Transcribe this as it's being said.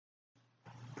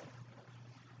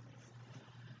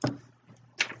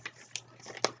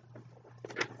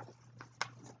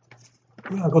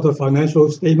I got a financial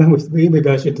statement with me. Maybe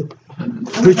I should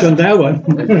preach on that one.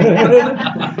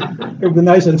 It'll be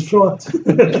nice and short.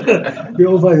 Be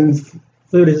over in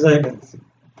 30 seconds.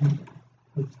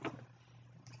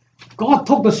 God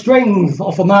took the strength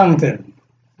of a mountain,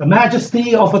 the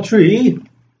majesty of a tree,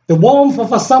 the warmth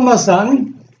of a summer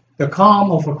sun, the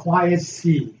calm of a quiet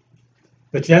sea,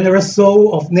 the generous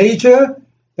soul of nature,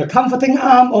 the comforting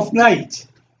arm of night,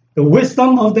 the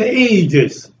wisdom of the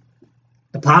ages,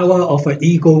 the power of an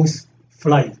eagle's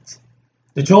flight,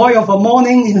 the joy of a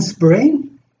morning in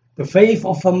spring, the faith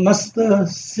of a mustard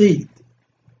seed,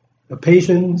 the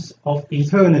patience of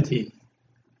eternity,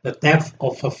 the depth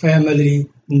of a family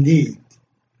need.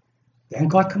 Then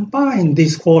God combined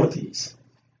these qualities.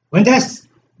 When there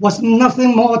was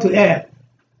nothing more to add,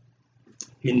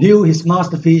 He knew His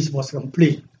masterpiece was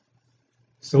complete,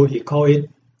 so He called it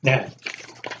that.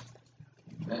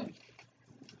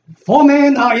 4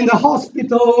 men are in the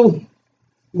hospital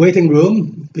waiting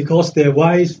room because their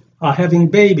wives are having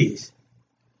babies.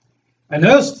 A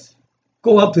nurse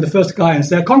go up to the first guy and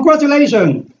said,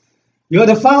 "Congratulations, you're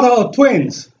the father of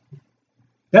twins."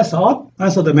 "That's odd,"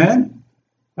 answered the man.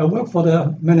 "I work for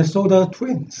the Minnesota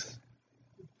Twins."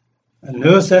 A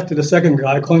nurse said to the second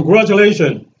guy,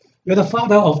 "Congratulations, you're the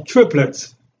father of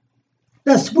triplets."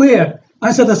 "That's weird,"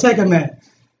 answered the second man.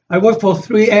 "I work for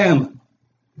 3M.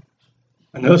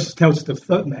 A nurse tells the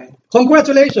third man,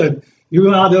 "Congratulations, you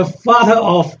are the father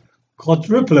of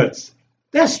quadruplets."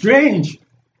 "That's strange.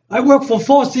 I work for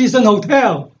Four Seasons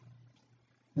Hotel."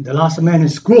 And the last man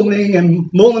is groaning and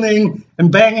moaning and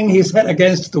banging his head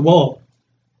against the wall.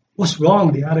 "What's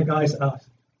wrong?" the other guys asked.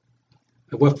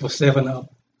 "I work for 7-Up."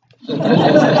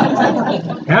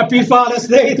 Happy Father's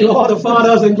Day to all the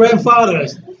fathers and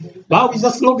grandfathers. But we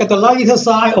just look at the lighter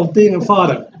side of being a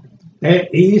father. There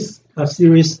is a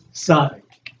serious side.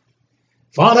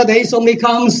 Father Days only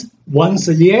comes once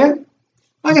a year.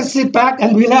 I can sit back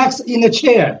and relax in a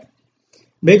chair.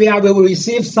 Maybe I will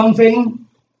receive something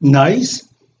nice,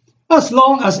 as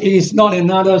long as it is not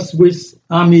another Swiss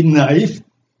Army knife.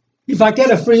 If I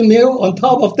get a free meal on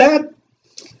top of that,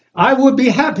 I would be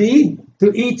happy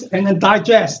to eat and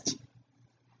digest.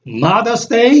 Mother's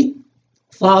Day,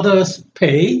 Father's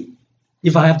pay.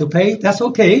 If I have to pay, that's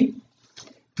okay.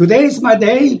 Today is my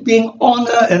day. Being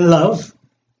honored and loved,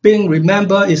 being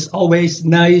remembered is always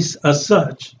nice as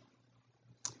such.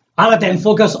 Other than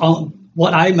focus on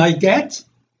what I might get,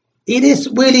 it is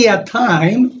really a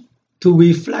time to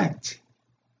reflect.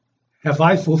 Have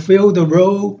I fulfilled the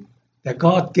role that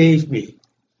God gave me?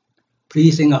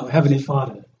 Pleasing our Heavenly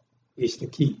Father is the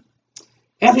key.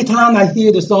 Every time I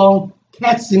hear the song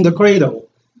 "Cats in the Cradle"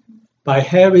 by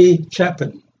Harry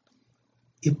Chapin,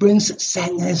 it brings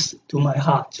sadness to my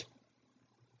heart.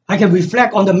 I can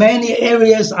reflect on the many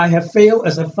areas I have failed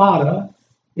as a father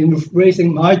in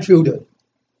raising my children.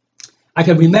 I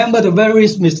can remember the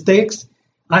various mistakes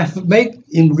I have made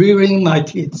in rearing my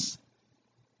kids.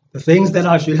 The things that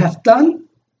I should have done,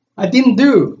 I didn't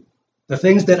do. The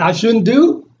things that I shouldn't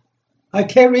do, I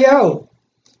carry out.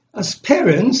 As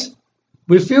parents,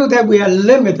 we feel that we are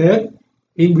limited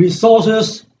in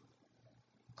resources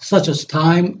such as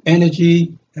time,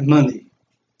 energy, and money.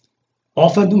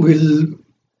 Often we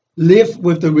live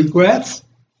with the regrets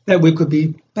that we could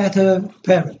be better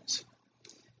parents.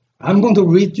 I'm going to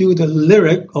read you the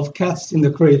lyric of Cats in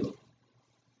the Cradle.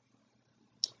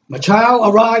 My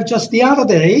child arrived just the other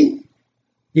day.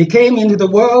 He came into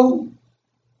the world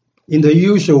in the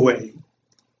usual way.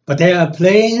 But there are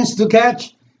planes to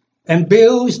catch and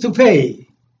bills to pay.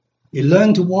 He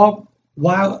learned to walk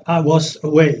while I was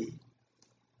away.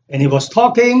 And he was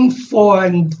talking before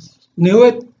I knew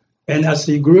it. And as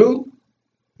he grew,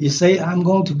 he said, "I'm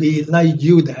going to be like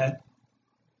you, Dad."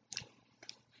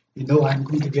 You know I'm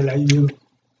going to be like you.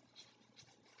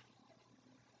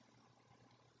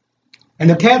 And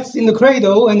the cat's in the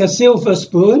cradle and the silver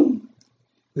spoon,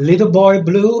 little boy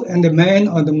blue and the man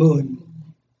on the moon.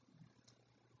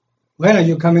 When are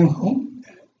you coming home?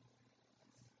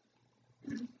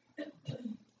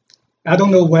 I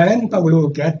don't know when, but we will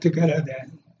get together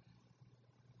then.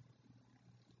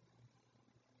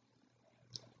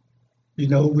 You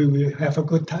know, we will have a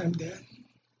good time then.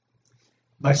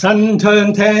 My son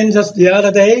turned 10 just the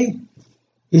other day.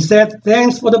 He said,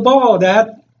 "Thanks for the ball,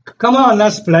 Dad. Come on,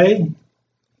 let's play."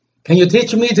 "Can you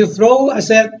teach me to throw?" I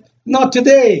said, "Not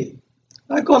today.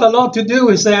 I got a lot to do."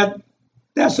 He said,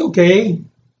 "That's okay."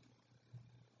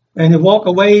 And he walked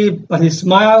away, but his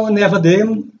smile never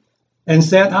dimmed and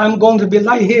said, "I'm going to be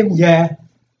like him." Yeah,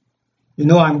 you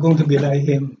know I'm going to be like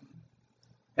him.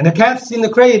 And the cat's in the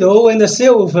cradle and the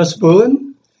silver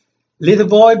spoon, little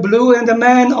boy blue and the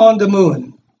man on the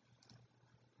moon.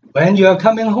 When you are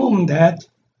coming home, Dad,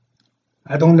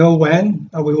 I don't know when,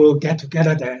 but we will get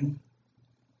together then.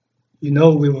 You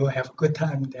know we will have a good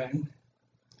time then.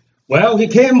 Well, he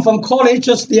came from college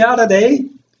just the other day.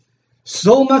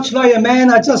 So much like a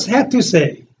man, I just had to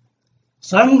say,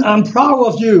 son, I'm proud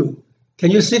of you.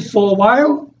 Can you sit for a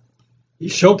while? He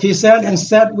shook his head and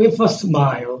said with a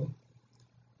smile,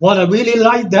 what I really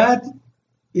like, Dad,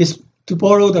 is to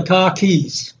borrow the car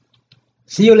keys.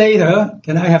 See you later.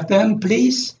 Can I have them,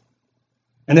 please?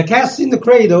 And the cat's in the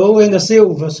cradle and the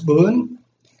silver spoon,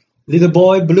 little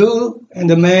boy blue and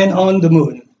the man on the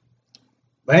moon.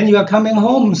 When you are coming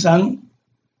home, son,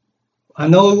 I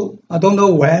don't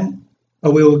know when,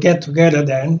 but we will get together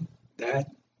then, Dad.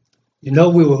 You know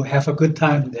we will have a good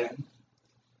time then.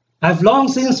 I've long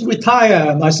since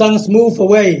retired. My son's moved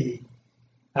away.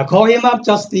 I called him up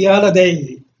just the other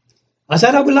day. I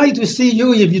said, I would like to see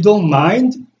you if you don't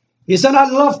mind. He said,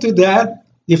 I'd love to, Dad,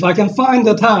 if I can find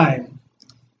the time.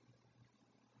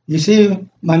 You see,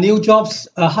 my new job's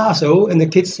a hassle and the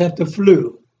kids have the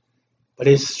flu. But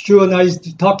it's sure nice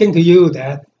talking to you,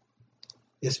 Dad.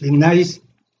 It's been nice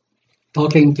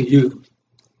talking to you.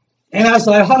 And as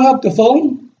I hung up the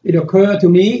phone, it occurred to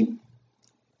me,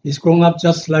 he's grown up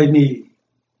just like me.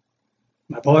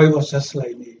 My boy was just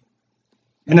like me.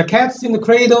 And the cat's in the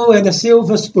cradle and the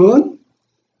silver spoon,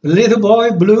 the little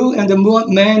boy blue and the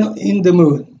man in the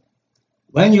moon.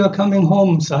 When you are coming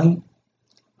home, son,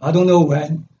 I don't know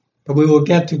when, but we will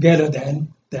get together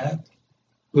then, Dad.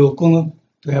 We will go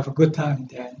to have a good time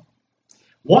then.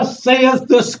 What saith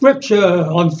the scripture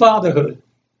on fatherhood?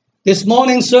 This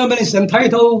morning's sermon is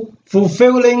entitled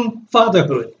Fulfilling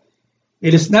Fatherhood.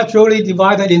 It is naturally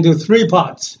divided into 3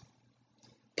 parts.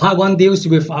 Part 1 deals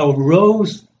with our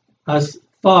roles as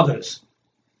fathers.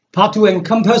 Part 2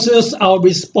 encompasses our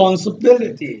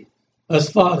responsibility as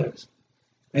fathers.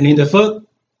 And in the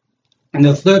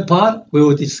third part, we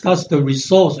will discuss the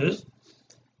resources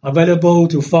available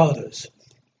to fathers.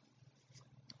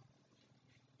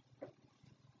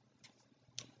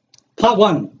 Part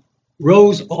 1,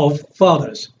 Roles of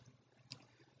Fathers.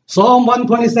 Psalm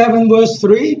 127 verse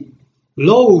 3,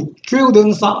 Lo,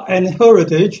 children are an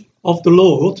heritage of the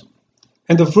Lord,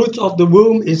 and the fruit of the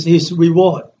womb is his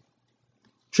reward.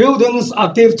 Children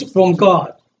are gifts from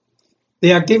God.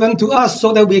 They are given to us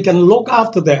so that we can look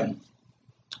after them.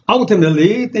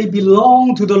 Ultimately, they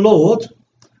belong to the Lord.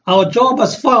 Our job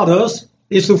as fathers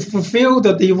is to fulfill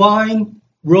the divine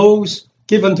roles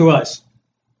given to us.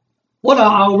 What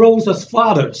are our roles as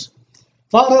fathers?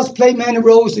 Fathers play many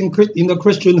roles in the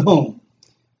Christian home.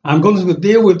 I'm going to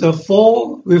deal with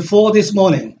four this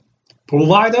morning.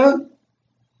 Provider,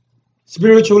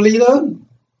 spiritual leader,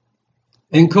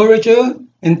 encourager,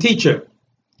 and teacher.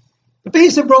 The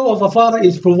basic role of a father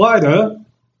is provider.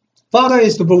 Father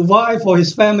is to provide for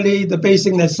his family the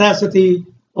basic necessity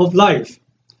of life.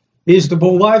 He is to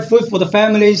provide food for the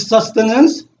family's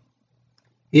sustenance.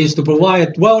 He is to provide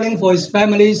a dwelling for his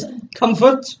family's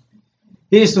comfort.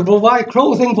 He is to provide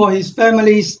clothing for his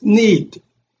family's need.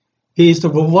 He is to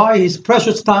provide his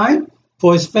precious time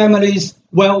for his family's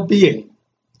well-being.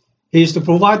 He is to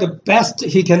provide the best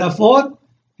he can afford.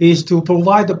 He is to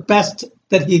provide the best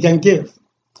that he can give.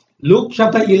 Luke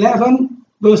chapter 11,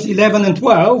 verse 11 and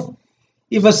 12.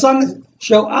 If a son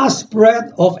shall ask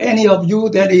bread of any of you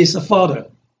that is a father,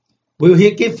 will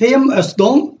he give him a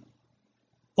stone?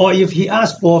 Or if he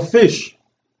asks for a fish,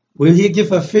 will he give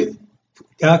him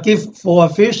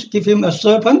a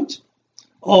serpent?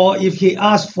 Or if he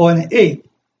asks for an egg,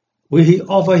 will he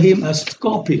offer him a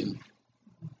scorpion?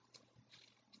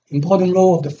 Important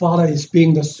role of the father is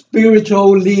being the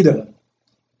spiritual leader.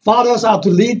 Fathers are to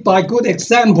lead by good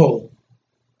example.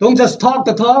 Don't just talk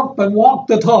the talk, but walk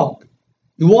the talk.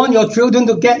 You want your children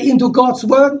to get into God's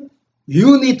word?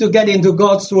 You need to get into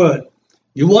God's word.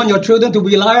 You want your children to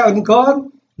rely on God?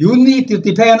 You need to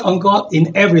depend on God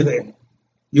in everything.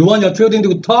 You want your children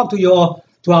to talk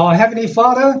to our Heavenly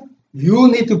Father?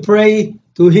 You need to pray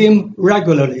to Him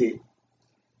regularly.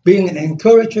 Being an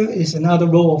encourager is another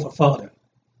role of a father.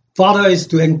 Father is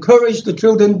to encourage the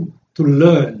children to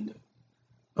learn.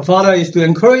 A father is to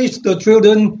encourage the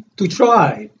children to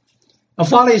try. A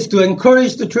father is to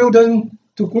encourage the children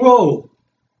to grow.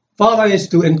 Father is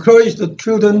to encourage the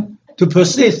children to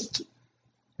persist.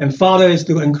 And father is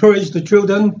to encourage the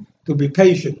children to be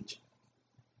patient.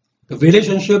 The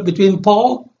relationship between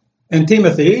Paul and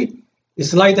Timothy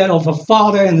is like that of a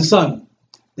father and son.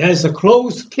 There is a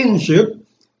close kinship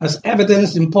as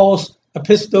evidenced in Paul's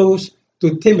epistles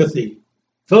to Timothy.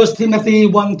 1 Timothy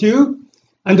 1:2,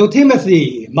 and to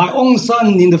Timothy, my own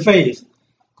son in the faith,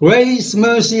 grace,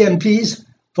 mercy, and peace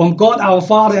from God our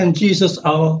Father and Jesus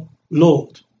our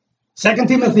Lord. 2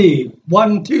 Timothy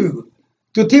 1:2.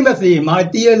 To Timothy, my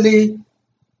dearly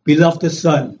beloved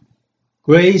son,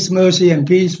 grace, mercy, and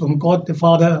peace from God the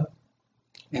Father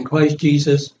and Christ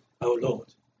Jesus our Lord.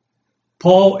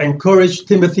 Paul encouraged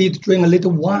Timothy to drink a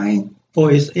little wine for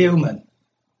his ailment.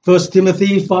 1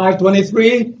 Timothy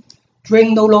 5:23,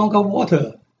 drink no longer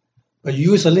water, but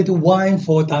use a little wine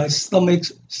for thy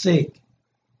stomach's sake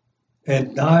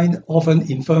and thine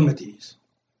often infirmities.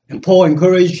 And Paul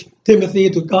encouraged Timothy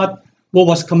to guard what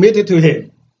was committed to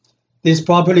him. This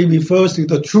probably refers to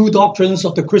the true doctrines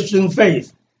of the Christian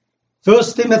faith.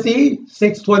 1 Timothy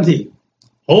 6:20,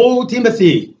 O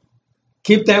Timothy,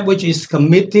 keep that which is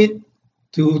committed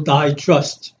to thy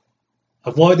trust,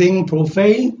 avoiding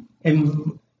profane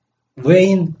and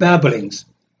vain babblings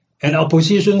and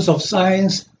oppositions of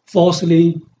science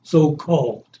falsely so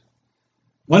called.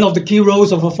 One of the key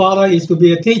roles of a father is to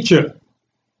be a teacher.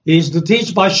 He is to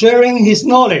teach by sharing his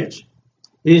knowledge.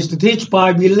 He is to teach by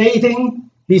relating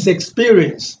his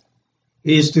experience.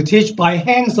 He is to teach by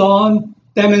hands-on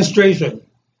demonstration.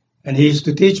 And he is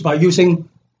to teach by using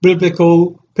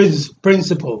biblical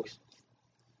principles.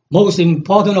 Most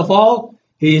important of all,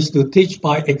 he is to teach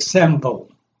by example.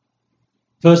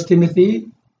 1 Timothy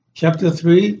chapter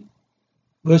 3,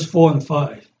 verse 4 and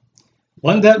 5.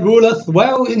 One that ruleth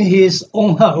well in his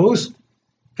own house,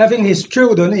 having his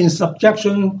children in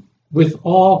subjection with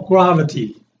all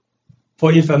gravity.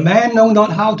 For if a man know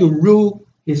not how to rule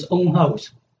his own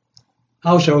house,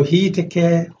 how shall he take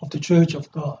care of the church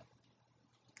of God?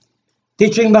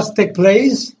 Teaching must take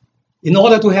place in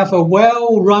order to have a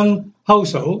well-run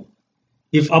household.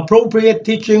 If appropriate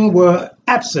teaching were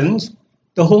absent,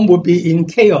 the home would be in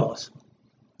chaos.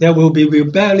 There will be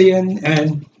rebellion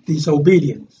and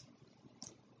disobedience.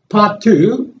 Part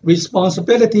 2,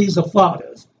 responsibilities of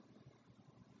fathers.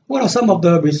 What are some of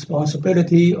the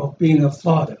responsibilities of being a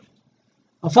father?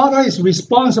 A father is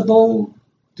responsible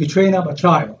to train up a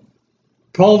child.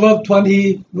 Proverbs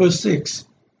 20, verse 6.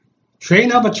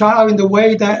 Train up a child in the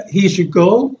way that he should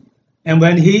go, and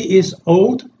when he is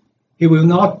old, he will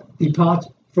not depart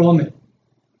from it.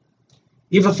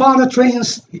 If a father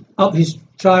trains up his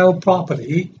child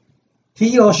properly,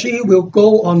 he or she will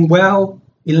go on well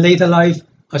in later life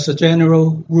as a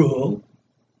general rule.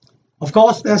 Of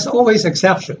course, there's always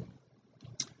exception.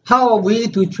 How are we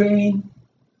to train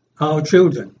our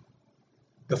children?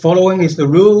 The following is the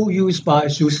rule used by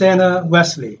Susanna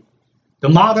Wesley, the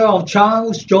mother of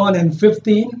Charles, John, and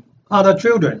 15 other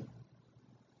children.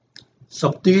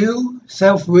 Subdue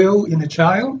self-will in a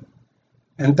child,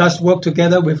 and thus work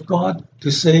together with God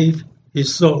to save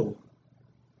his soul.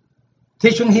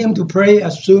 Teaching him to pray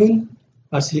as soon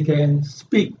as he can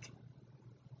speak.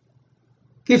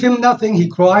 Give him nothing he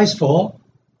cries for,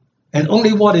 and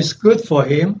only what is good for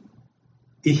him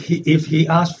if he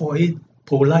asks for it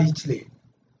politely.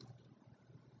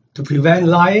 To prevent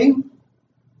lying,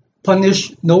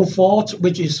 punish no fault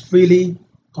which is freely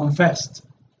confessed,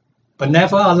 but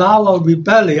never allow a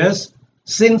rebellious,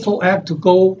 sinful act to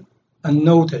go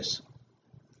unnoticed.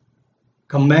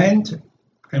 Commend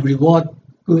and reward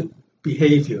good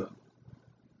behavior.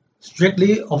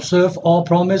 Strictly observe all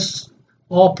promises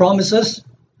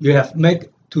you have made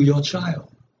to your child.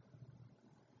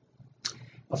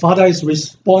 A father is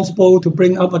responsible to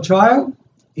bring up a child.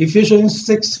 Ephesians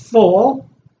 6:4.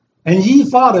 And ye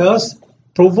fathers,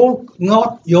 provoke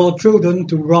not your children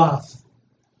to wrath,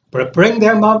 but bring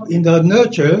them up in the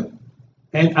nurture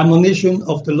and admonition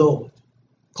of the Lord.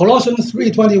 Colossians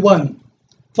 3:21.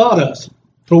 Fathers,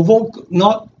 provoke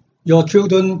not your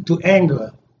children to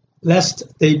anger, lest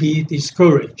they be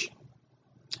discouraged.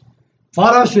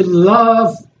 Father should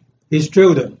love his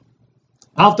children.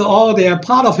 After all, they are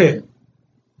part of him.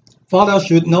 Father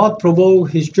should not provoke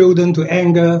his children to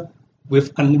anger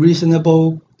with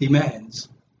unreasonable demands,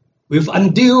 with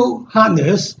undue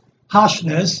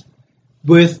harshness,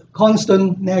 with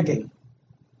constant nagging.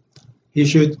 He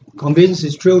should convince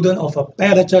his children of a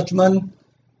better judgment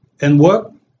and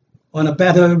work on a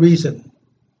better reason.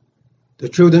 The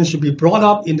children should be brought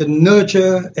up in the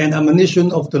nurture and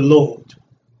admonition of the Lord.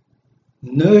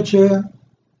 Nurture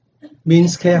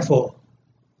means care for,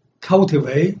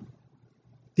 cultivate,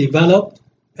 develop,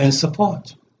 and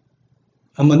support.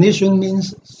 Admonition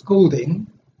means scolding,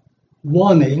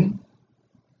 warning,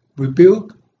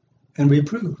 rebuke, and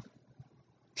reprove.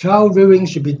 Child rearing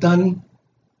should be done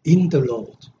in the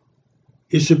Lord.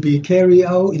 It should be carried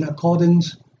out in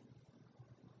accordance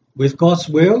with God's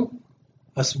will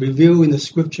as revealed in the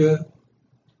scripture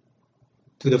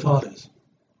to the fathers.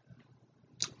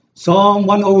 Psalm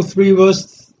 103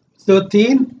 verse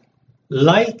 13,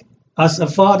 like as a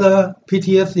father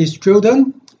pitieth his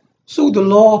children, so the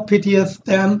Lord pitieth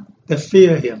them that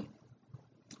fear him.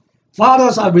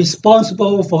 Fathers are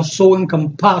responsible for showing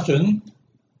compassion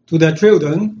to their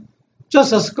children,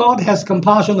 just as God has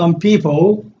compassion on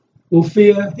people who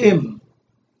fear him.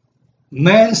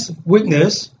 Man's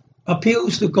weakness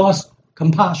appeals to God's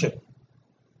compassion,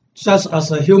 just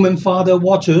as a human father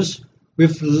watches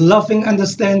with loving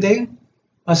understanding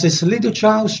as his little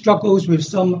child struggles with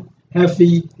some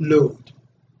heavy load.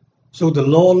 So the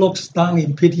Lord looks down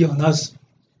in pity on us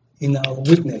in our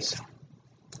weakness.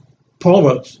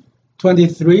 Proverbs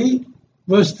 23,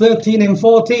 verse 13 and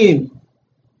 14.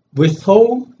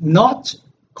 Withhold not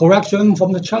correction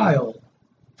from the child,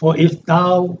 for if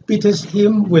thou beatest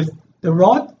him with the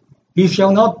rod, he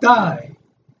shall not die.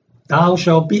 Thou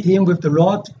shalt beat him with the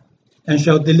rod, and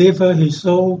shalt deliver his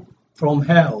soul from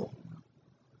hell.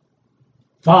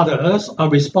 Fathers are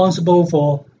responsible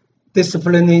for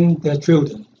disciplining their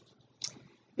children.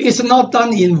 It's not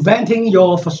done in venting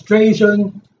your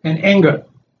frustration and anger.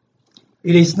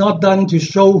 It is not done to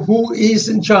show who is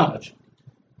in charge.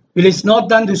 It is not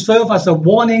done to serve as a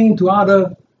warning to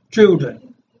other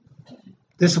children.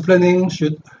 Disciplining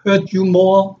should hurt you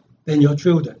more than your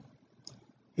children.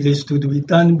 It is to be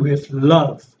done with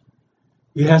love.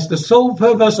 It has the sole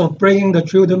purpose of bringing the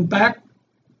children back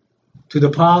to the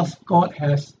path God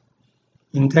has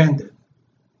intended.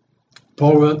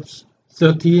 Proverbs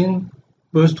 13,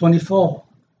 verse 24.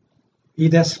 He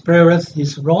that spareth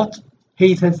his rod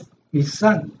hateth his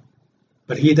son,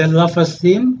 but he that loveth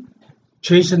him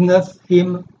chasteneth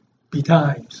him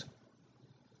betimes.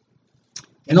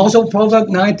 And also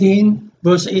Proverbs 19,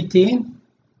 verse 18.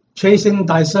 Chasten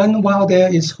thy son while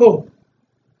there is hope,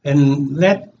 and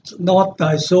let not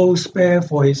thy soul spare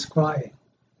for his crying.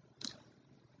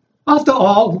 After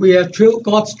all, we are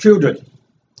God's children.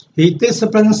 He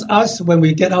disciplines us when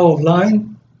we get out of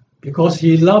line because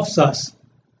he loves us.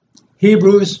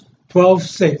 Hebrews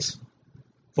 12:6.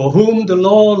 For whom the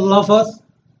Lord loveth,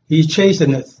 he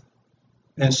chasteneth,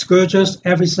 and scourges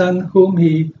every son whom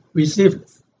he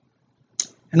receiveth.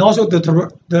 And also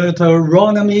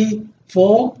Deuteronomy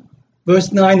 4,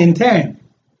 verse 9 and 10.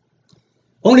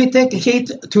 Only take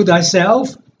heed to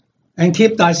thyself, and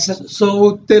keep thy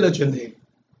soul diligently,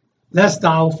 lest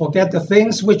thou forget the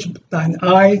things which thine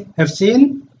eye have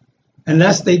seen, and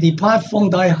lest they depart from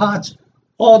thy heart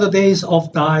all the days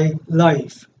of thy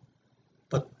life.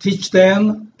 But teach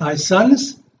them thy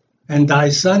sons, and thy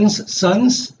sons'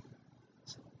 sons,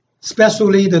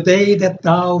 especially the day that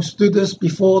thou stoodest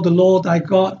before the Lord thy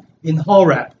God in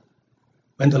Horeb,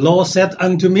 when the Lord said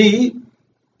unto me,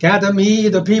 Gather me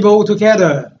the people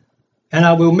together, and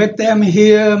I will make them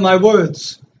hear my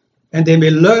words, and they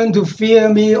may learn to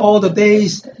fear me all the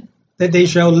days that they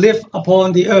shall live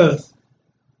upon the earth,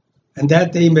 and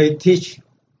that they may teach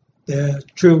their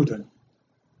children.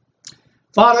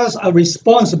 Fathers are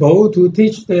responsible to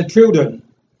teach their children.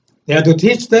 They are to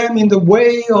teach them in the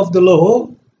way of the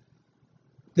Lord.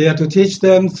 They are to teach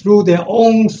them through their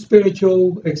own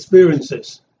spiritual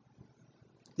experiences.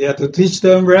 They are to teach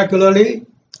them regularly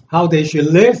how they should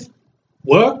live,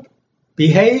 work,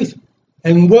 behave,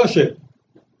 and worship,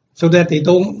 so that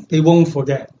they won't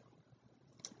forget.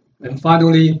 And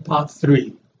finally, part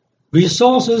 3,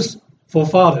 resources for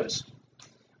fathers.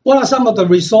 What are some of the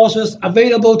resources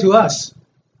available to us?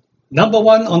 Number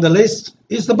 1 on the list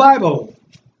is the Bible.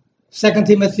 2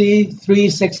 Timothy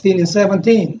 3:16 and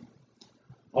 17.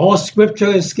 All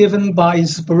scripture is given by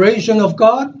inspiration of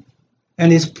God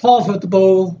and is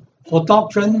profitable for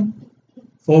doctrine,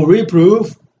 for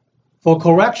reproof, for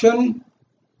correction,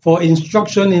 for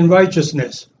instruction in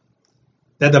righteousness,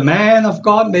 that the man of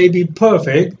God may be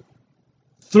perfect,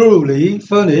 thoroughly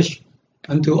furnished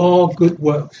unto all good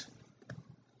works.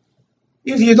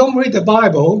 If you don't read the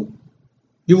Bible,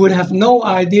 you would have no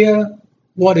idea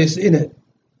what is in it.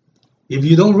 If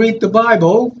you don't read the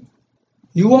Bible,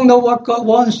 you won't know what God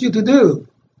wants you to do,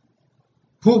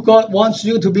 who God wants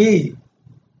you to be,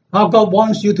 how God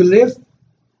wants you to live,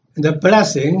 and the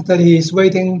blessing that he is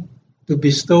waiting to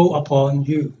bestow upon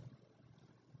you.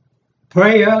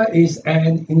 Prayer is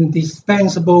an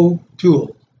indispensable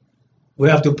tool. We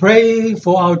have to pray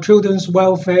for our children's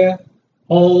welfare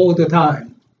all the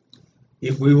time.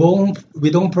 If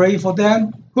we don't pray for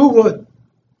them, who would?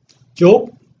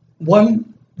 Job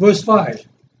 1 verse 5.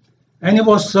 And it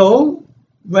was so,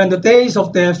 when the days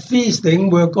of their feasting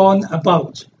were gone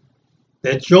about,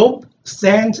 that Job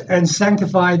sent and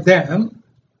sanctified them,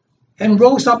 and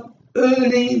rose up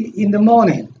early in the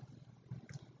morning,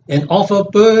 and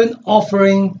offered burnt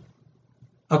offering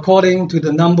according to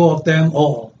the number of them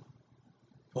all.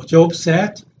 For Job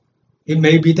said, It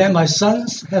may be that my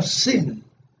sons have sinned,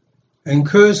 and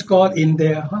cursed God in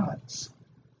their hearts.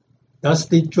 Thus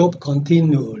did Job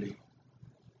continually.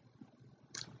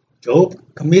 Job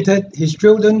committed his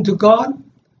children to God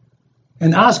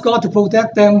and asked God to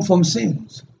protect them from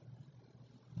sins.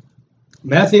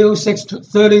 Matthew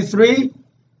 6:33,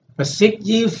 but seek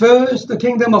ye first the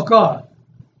kingdom of God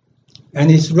and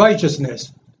his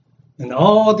righteousness, and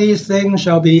all these things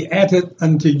shall be added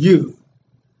unto you.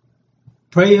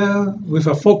 Prayer with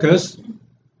a focus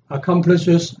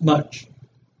accomplishes much.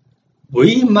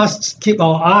 We must keep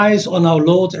our eyes on our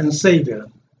Lord and Savior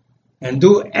and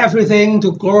do everything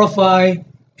to glorify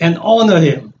and honor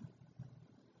him.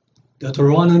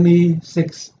 Deuteronomy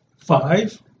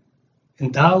 6:5,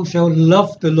 and thou shalt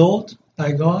love the Lord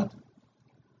thy God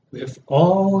with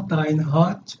all thine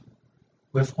heart,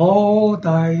 with all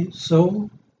thy soul,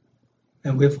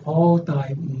 and with all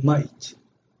thy might.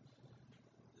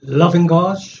 Loving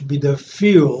God should be the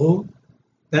fuel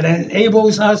that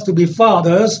enables us to be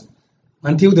fathers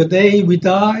until the day we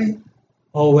die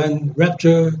or when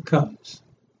rapture comes.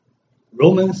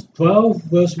 Romans 12,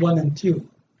 verse 1 and 2.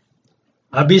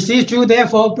 I beseech you,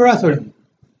 therefore, brethren,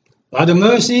 by the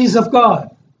mercies of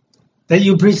God, that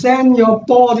you present your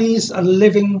bodies a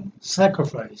living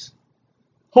sacrifice,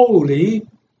 holy,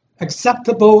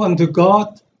 acceptable unto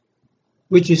God,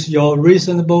 which is your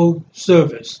reasonable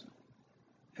service.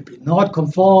 And be not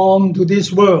conformed to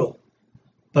this world,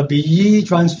 but be ye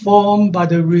transformed by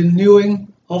the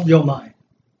renewing of your mind,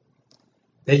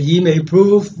 that ye may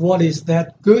prove what is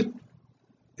that good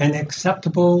and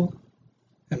acceptable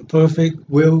and perfect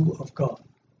will of God.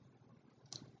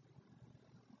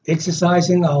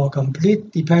 Exercising our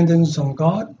complete dependence on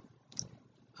God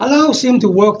allows him to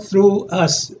work through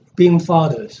us being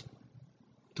fathers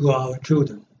to our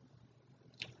children.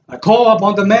 I call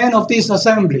upon the men of this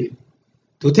assembly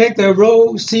to take their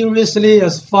role seriously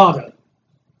as father.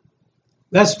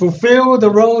 Let's fulfill the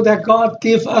role that God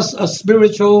gives us as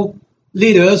spiritual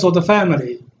leaders of the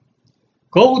family.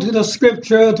 Go to the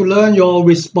scripture to learn your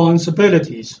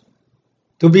responsibilities.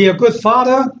 To be a good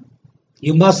father,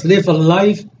 you must live a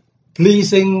life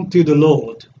pleasing to the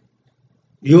Lord.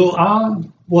 You are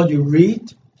what you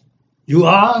read. You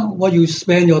are what you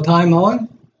spend your time on.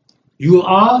 You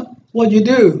are what you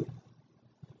do.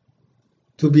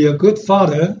 To be a good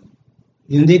father,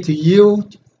 you need to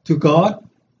yield to God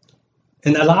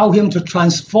and allow him to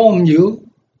transform you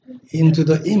into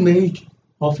the image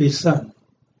of his Son.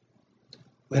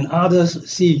 When others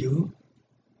see you,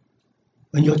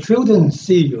 when your children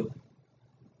see you,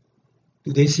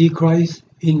 do they see Christ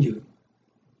in you?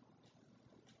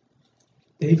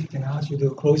 Dave, can I ask you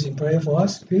to close in prayer for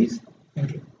us, please?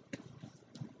 Thank you.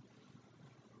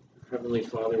 Heavenly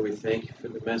Father, we thank you for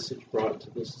the message brought to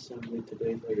this assembly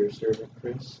today by your servant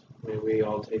Chris. May we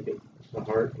all take it to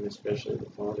heart, and especially the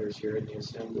fathers here in the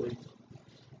assembly.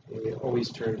 May we always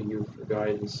turn to you for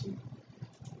guidance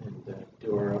and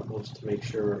do our utmost to make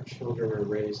sure our children are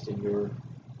raised in your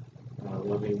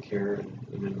loving care and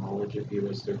in the knowledge of you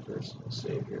as their personal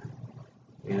Savior.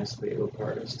 We ask that you will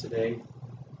part us today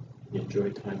and enjoy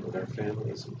time with our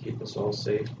families and keep us all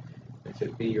safe. If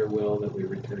it be your will that we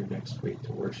return next week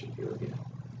to worship you again.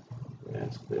 We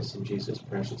ask this in Jesus'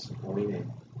 precious and holy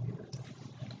name.